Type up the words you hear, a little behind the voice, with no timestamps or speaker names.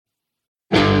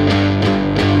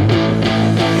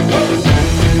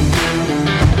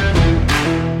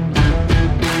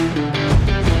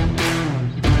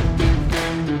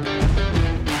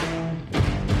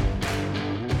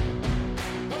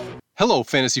Hello,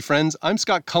 fantasy friends. I'm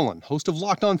Scott Cullen, host of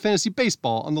Locked On Fantasy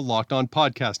Baseball on the Locked On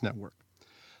Podcast Network.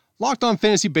 Locked On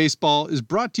Fantasy Baseball is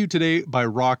brought to you today by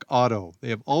Rock Auto. They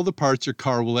have all the parts your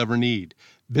car will ever need.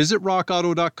 Visit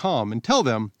rockauto.com and tell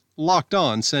them Locked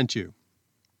On sent you.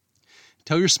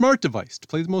 Tell your smart device to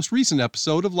play the most recent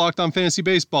episode of Locked On Fantasy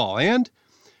Baseball. And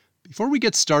before we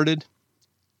get started,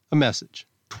 a message.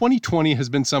 2020 has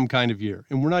been some kind of year,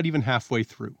 and we're not even halfway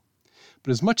through. But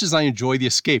as much as I enjoy the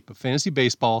escape of fantasy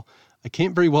baseball, I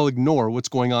can't very well ignore what's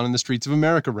going on in the streets of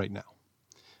America right now.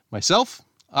 Myself,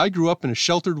 I grew up in a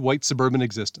sheltered white suburban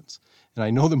existence, and I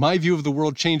know that my view of the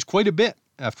world changed quite a bit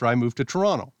after I moved to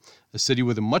Toronto, a city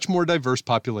with a much more diverse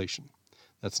population.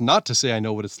 That's not to say I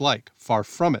know what it's like. Far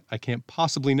from it. I can't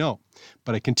possibly know,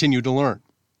 but I continue to learn.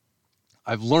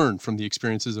 I've learned from the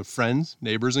experiences of friends,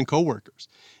 neighbors, and coworkers,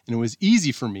 and it was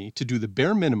easy for me to do the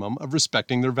bare minimum of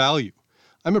respecting their value.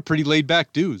 I'm a pretty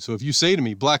laid-back dude, so if you say to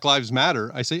me, Black Lives Matter,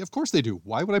 I say, of course they do.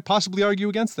 Why would I possibly argue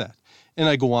against that? And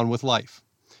I go on with life.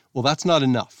 Well, that's not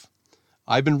enough.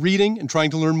 I've been reading and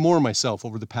trying to learn more myself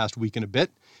over the past week and a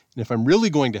bit, and if I'm really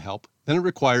going to help, then it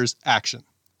requires action.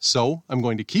 So I'm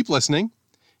going to keep listening,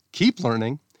 keep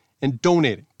learning, and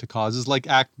donating to causes like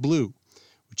Act Blue,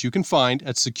 which you can find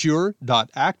at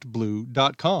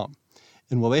secure.actblue.com.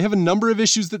 And while they have a number of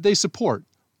issues that they support,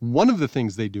 one of the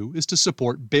things they do is to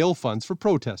support bail funds for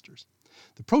protesters.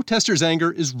 The protesters'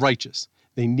 anger is righteous.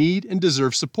 They need and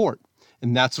deserve support,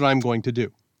 and that's what I'm going to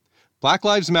do. Black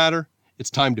Lives Matter.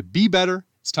 It's time to be better.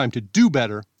 It's time to do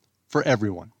better for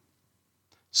everyone.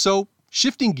 So,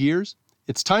 shifting gears,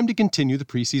 it's time to continue the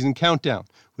preseason countdown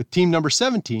with team number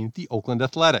 17, the Oakland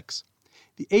Athletics.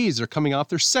 The A's are coming off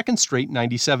their second straight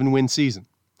 97-win season.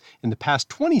 In the past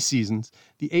 20 seasons,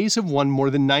 the A's have won more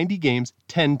than 90 games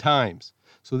 10 times.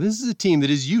 So this is a team that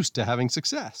is used to having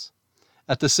success.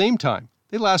 At the same time,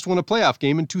 they last won a playoff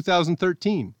game in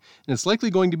 2013, and it's likely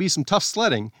going to be some tough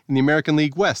sledding in the American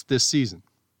League West this season.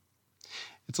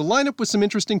 It's a lineup with some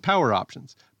interesting power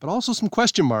options, but also some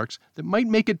question marks that might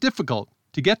make it difficult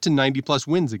to get to 90-plus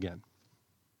wins again.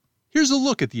 Here's a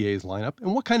look at the A's lineup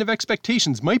and what kind of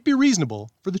expectations might be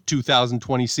reasonable for the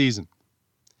 2020 season.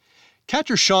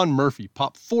 Catcher Sean Murphy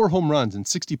popped 4 home runs in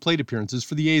 60 plate appearances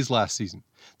for the A's last season,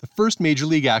 the first major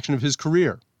league action of his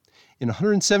career. In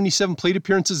 177 plate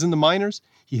appearances in the minors,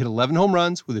 he hit 11 home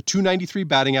runs with a .293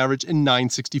 batting average and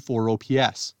 .964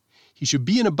 OPS. He should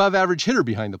be an above-average hitter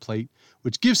behind the plate,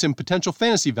 which gives him potential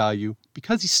fantasy value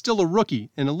because he's still a rookie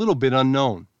and a little bit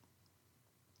unknown.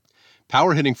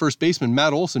 Power-hitting first baseman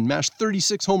Matt Olson mashed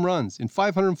 36 home runs in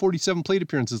 547 plate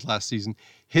appearances last season,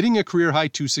 hitting a career-high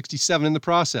 .267 in the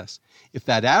process. If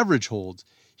that average holds,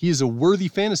 he is a worthy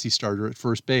fantasy starter at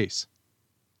first base.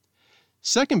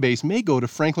 Second base may go to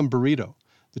Franklin Barreto,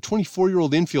 the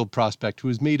 24-year-old infield prospect who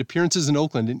has made appearances in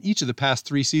Oakland in each of the past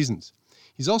 3 seasons.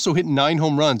 He's also hit 9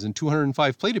 home runs in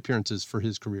 205 plate appearances for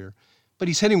his career, but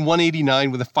he's hitting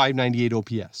 .189 with a .598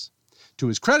 OPS. To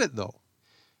his credit, though,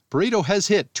 Barreto has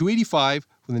hit .285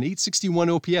 with an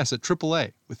 .861 OPS at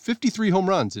AAA, with 53 home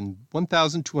runs in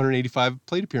 1,285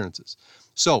 plate appearances.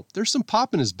 So there's some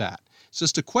pop in his bat. It's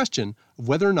just a question of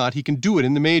whether or not he can do it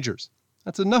in the majors.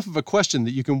 That's enough of a question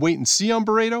that you can wait and see on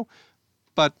Barreto,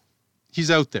 but he's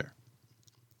out there.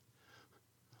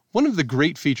 One of the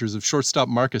great features of shortstop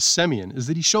Marcus Semien is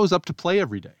that he shows up to play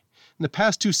every day. In the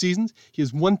past 2 seasons, he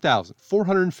has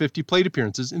 1,450 plate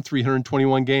appearances in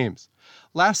 321 games.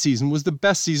 Last season was the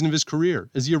best season of his career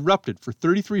as he erupted for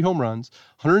 33 home runs,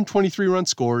 123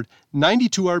 runs scored,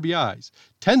 92 RBIs,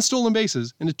 10 stolen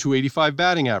bases, and a .285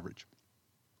 batting average.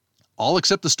 All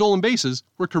except the stolen bases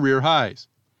were career highs.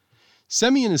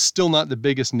 Semien is still not the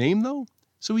biggest name, though,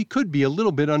 so he could be a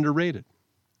little bit underrated.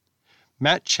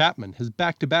 Matt Chapman has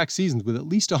back-to-back seasons with at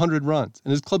least 100 runs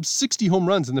and has clubbed 60 home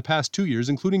runs in the past 2 years,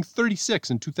 including 36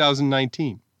 in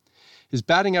 2019. His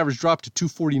batting average dropped to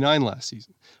 .249 last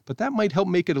season, but that might help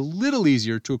make it a little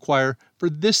easier to acquire for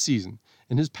this season,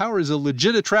 and his power is a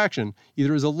legit attraction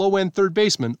either as a low-end third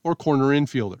baseman or corner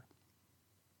infielder.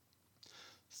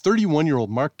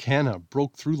 31-year-old Mark Canha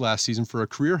broke through last season for a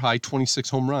career-high 26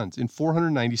 home runs in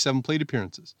 497 plate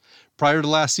appearances. Prior to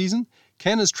last season,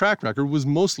 Canha's track record was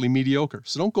mostly mediocre,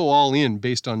 so don't go all in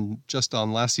based on just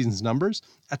on last season's numbers.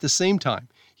 At the same time,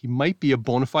 he might be a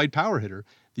bona fide power hitter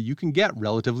that you can get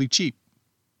relatively cheap.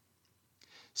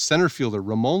 Center fielder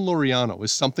Ramon Laureano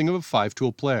is something of a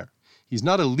 5-tool player. He's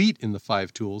not elite in the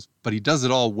 5 tools, but he does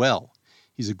it all well.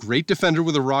 He's a great defender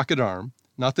with a rocket arm.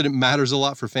 Not that it matters a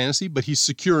lot for fantasy, but he's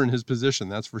secure in his position,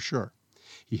 that's for sure.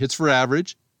 He hits for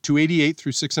average, .288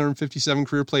 through 657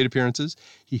 career plate appearances.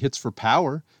 He hits for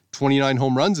power, 29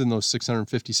 home runs in those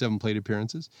 657 plate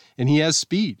appearances, and he has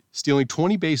speed, stealing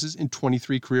 20 bases in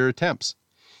 23 career attempts.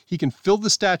 He can fill the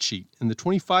stat sheet, and the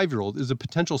 25-year-old is a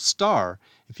potential star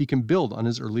if he can build on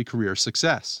his early career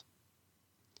success.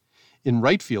 In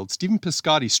right field, Stephen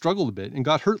Piscotty struggled a bit and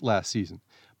got hurt last season,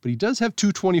 but he does have 2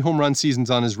 20-home run seasons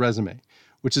on his resume,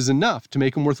 which is enough to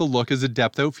make him worth a look as a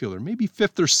depth outfielder, maybe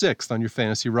 5th or 6th on your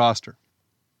fantasy roster.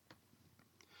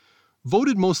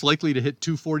 Voted most likely to hit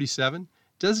 247,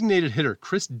 designated hitter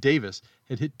Chris Davis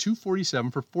had hit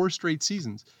 247 for 4 straight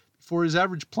seasons before his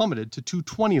average plummeted to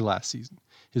 220 last season.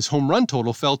 His home run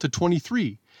total fell to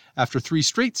 23 after 3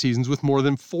 straight seasons with more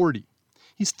than 40.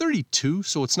 He's 32,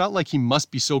 so it's not like he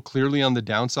must be so clearly on the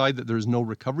downside that there is no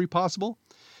recovery possible,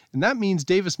 and that means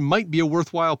Davis might be a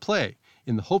worthwhile play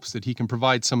in the hopes that he can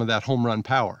provide some of that home run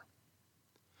power.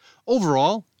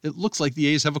 Overall, it looks like the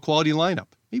A's have a quality lineup.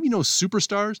 Maybe no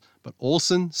superstars, but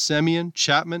Olsen, Semien,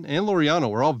 Chapman, and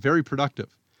Laureano are all very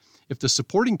productive. If the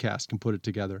supporting cast can put it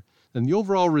together, then the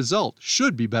overall result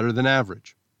should be better than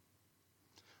average.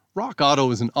 Rock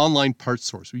Auto is an online parts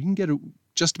source where you can get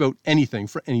just about anything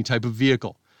for any type of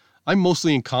vehicle. I'm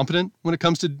mostly incompetent when it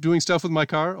comes to doing stuff with my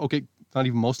car. Okay, not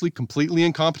even mostly, completely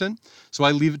incompetent, so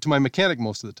I leave it to my mechanic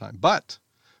most of the time. But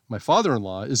my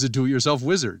father-in-law is a do-it-yourself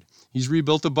wizard. He's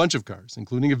rebuilt a bunch of cars,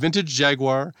 including a vintage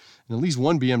Jaguar and at least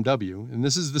one BMW, and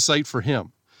this is the site for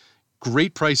him.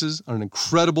 Great prices on an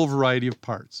incredible variety of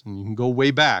parts, and you can go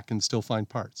way back and still find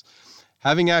parts.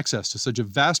 Having access to such a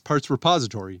vast parts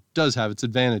repository does have its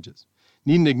advantages.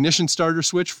 Need an ignition starter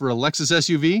switch for a Lexus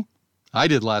SUV? I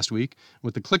did last week.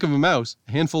 With the click of a mouse,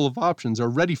 a handful of options are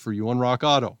ready for you on Rock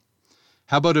Auto.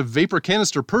 How about a vapor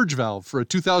canister purge valve for a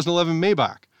 2011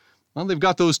 Maybach? Well, they've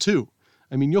got those too.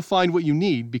 I mean, you'll find what you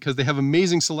need because they have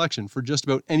amazing selection for just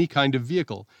about any kind of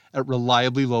vehicle at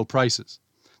reliably low prices.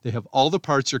 They have all the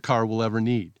parts your car will ever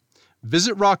need.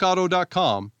 Visit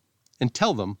rockauto.com and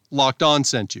tell them Locked On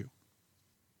sent you.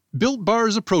 Built Bar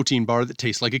is a protein bar that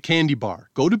tastes like a candy bar.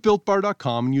 Go to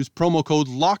BuiltBar.com and use promo code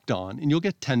LOCKEDON and you'll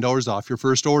get $10 off your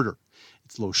first order.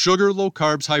 It's low sugar, low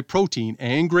carbs, high protein,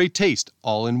 and great taste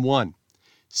all in one.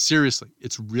 Seriously,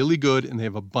 it's really good and they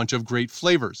have a bunch of great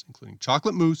flavors, including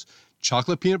chocolate mousse,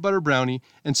 chocolate peanut butter brownie,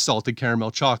 and salted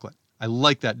caramel chocolate. I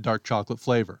like that dark chocolate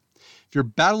flavor. If you're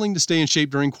battling to stay in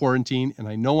shape during quarantine, and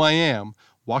I know I am,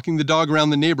 walking the dog around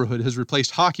the neighborhood has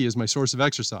replaced hockey as my source of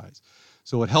exercise.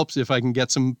 So it helps if I can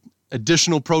get some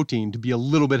additional protein to be a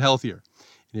little bit healthier.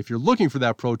 And if you're looking for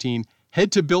that protein,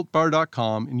 head to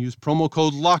BuiltBar.com and use promo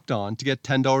code LOCKEDON to get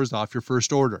 $10 off your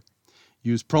first order.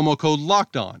 Use promo code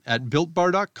LOCKEDON at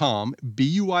BuiltBar.com,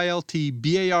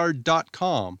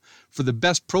 BuiltBar.com, for the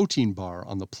best protein bar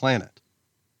on the planet.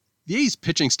 The A's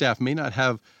pitching staff may not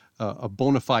have a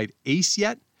bona fide ace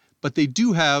yet, but they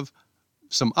do have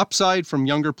some upside from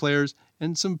younger players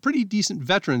and some pretty decent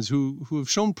veterans who have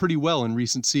shown pretty well in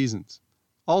recent seasons.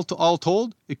 All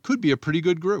told, it could be a pretty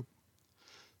good group.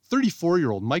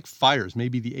 34-year-old Mike Fiers may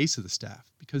be the ace of the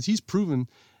staff because he's proven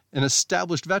an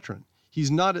established veteran. He's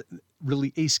not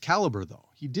really ace caliber, though.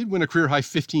 He did win a career-high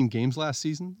 15 games last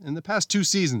season. In the past 2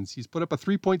 seasons, he's put up a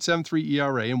 3.73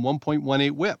 ERA and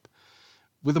 1.18 whip.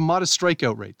 With a modest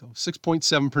strikeout rate, though,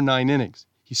 6.7 per 9 innings.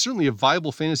 He's certainly a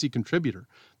viable fantasy contributor,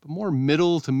 but more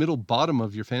middle to middle bottom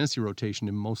of your fantasy rotation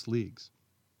in most leagues.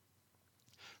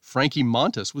 Frankie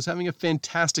Montas was having a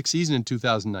fantastic season in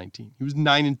 2019. He was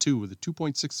 9-2 with a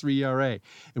 2.63 ERA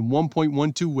and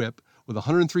 1.12 whip with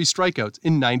 103 strikeouts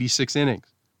in 96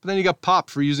 innings. But then he got popped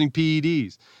for using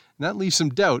PEDs, and that leaves some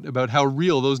doubt about how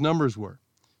real those numbers were.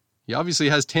 He obviously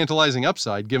has tantalizing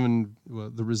upside given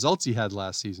the results he had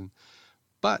last season,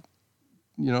 but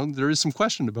there is some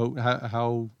question about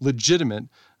how legitimate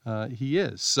he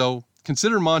is. So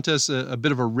consider Montes a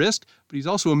bit of a risk, but he's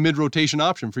also a mid-rotation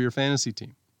option for your fantasy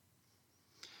team.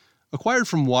 Acquired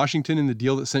from Washington in the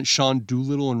deal that sent Sean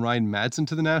Doolittle and Ryan Madsen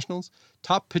to the Nationals,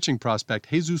 top pitching prospect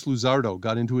Jesus Luzardo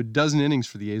got into a dozen innings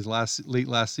for the A's late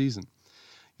last season,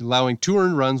 allowing 2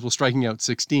 earned runs while striking out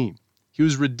 16. He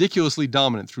was ridiculously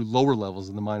dominant through lower levels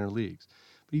in the minor leagues,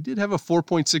 but he did have a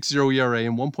 4.60 ERA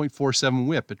and 1.47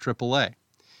 whip at AAA.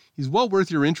 He's well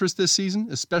worth your interest this season,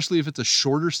 especially if it's a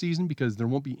shorter season because there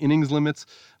won't be innings limits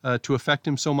to affect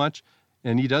him so much,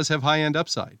 and he does have high-end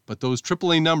upside. But those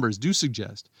AAA numbers do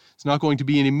suggest it's not going to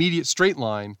be an immediate straight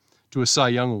line to a Cy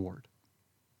Young Award.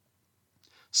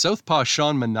 Southpaw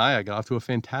Sean Manaea got off to a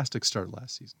fantastic start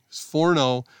last season. He was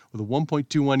 4-0 with a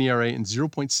 1.21 ERA and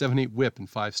 0.78 whip in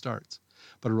 5 starts.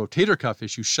 But a rotator cuff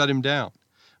issue shut him down.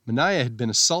 Manaea had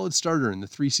been a solid starter in the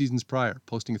 3 seasons prior,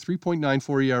 posting a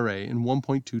 3.94 ERA and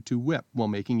 1.22 whip while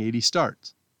making 80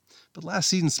 starts. But last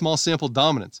season's small sample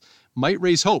dominance might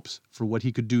raise hopes for what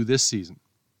he could do this season.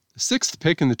 The 6th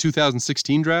pick in the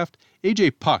 2016 draft,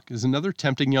 A.J. Puck is another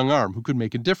tempting young arm who could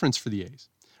make a difference for the A's.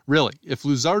 Really, if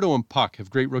Luzardo and Puck have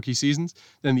great rookie seasons,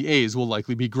 then the A's will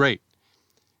likely be great.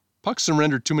 Puck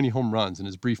surrendered too many home runs in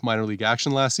his brief minor league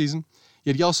action last season,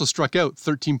 yet he also struck out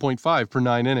 13.5 per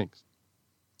 9 innings.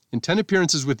 In 10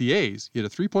 appearances with the A's, he had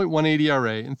a 3.18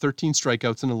 ERA and 13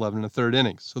 strikeouts in 11 1/3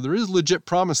 innings, so there is legit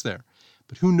promise there,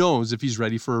 but who knows if he's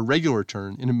ready for a regular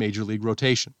turn in a major league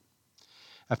rotation.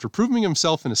 After proving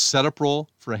himself in a setup role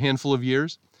for a handful of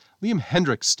years, Liam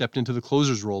Hendriks stepped into the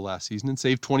closer's role last season and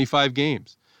saved 25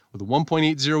 games, with a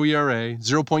 1.80 ERA,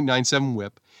 0.97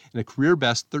 whip, and a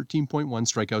career-best 13.1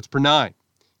 strikeouts per 9.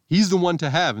 He's the one to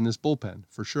have in this bullpen,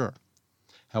 for sure.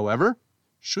 However,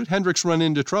 should Hendriks run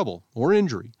into trouble or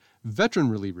injury, veteran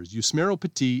relievers Yusmeiro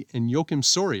Petit and Joakim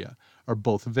Soria are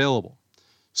both available.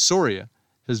 Soria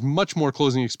has much more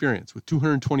closing experience with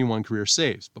 221 career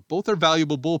saves, but both are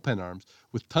valuable bullpen arms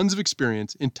with tons of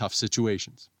experience in tough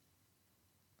situations.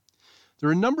 There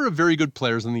are a number of very good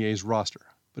players on the A's roster,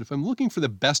 but if I'm looking for the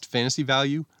best fantasy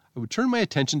value, I would turn my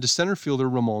attention to center fielder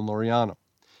Ramon Laureano.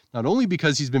 Not only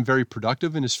because he's been very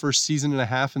productive in his first season and a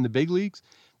half in the big leagues,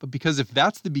 but because if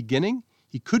that's the beginning,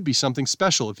 he could be something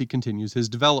special if he continues his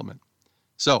development.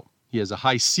 So, he has a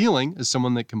high ceiling as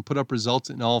someone that can put up results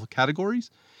in all categories,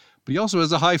 but he also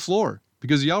has a high floor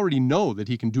because you already know that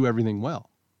he can do everything well.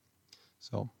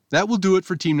 So, that will do it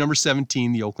for team number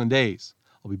 17, the Oakland A's.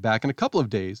 I'll be back in a couple of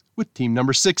days with team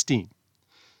number 16.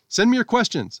 Send me your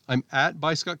questions. I'm at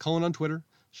 @ByScottCullen on Twitter.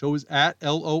 Show is at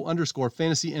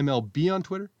 @LO_FantasyMLB on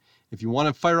Twitter. If you want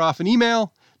to fire off an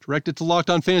email, direct it to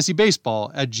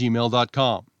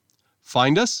lockedonfantasybaseball@gmail.com.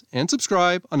 Find us and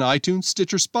subscribe on iTunes,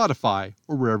 Stitcher, Spotify,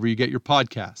 or wherever you get your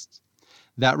podcasts.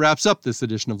 That wraps up this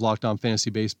edition of Locked On Fantasy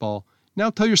Baseball. Now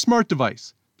tell your smart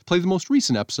device to play the most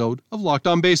recent episode of Locked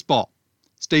On Baseball.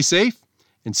 Stay safe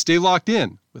and stay locked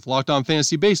in with Locked On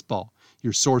Fantasy Baseball,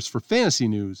 your source for fantasy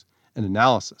news and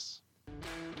analysis.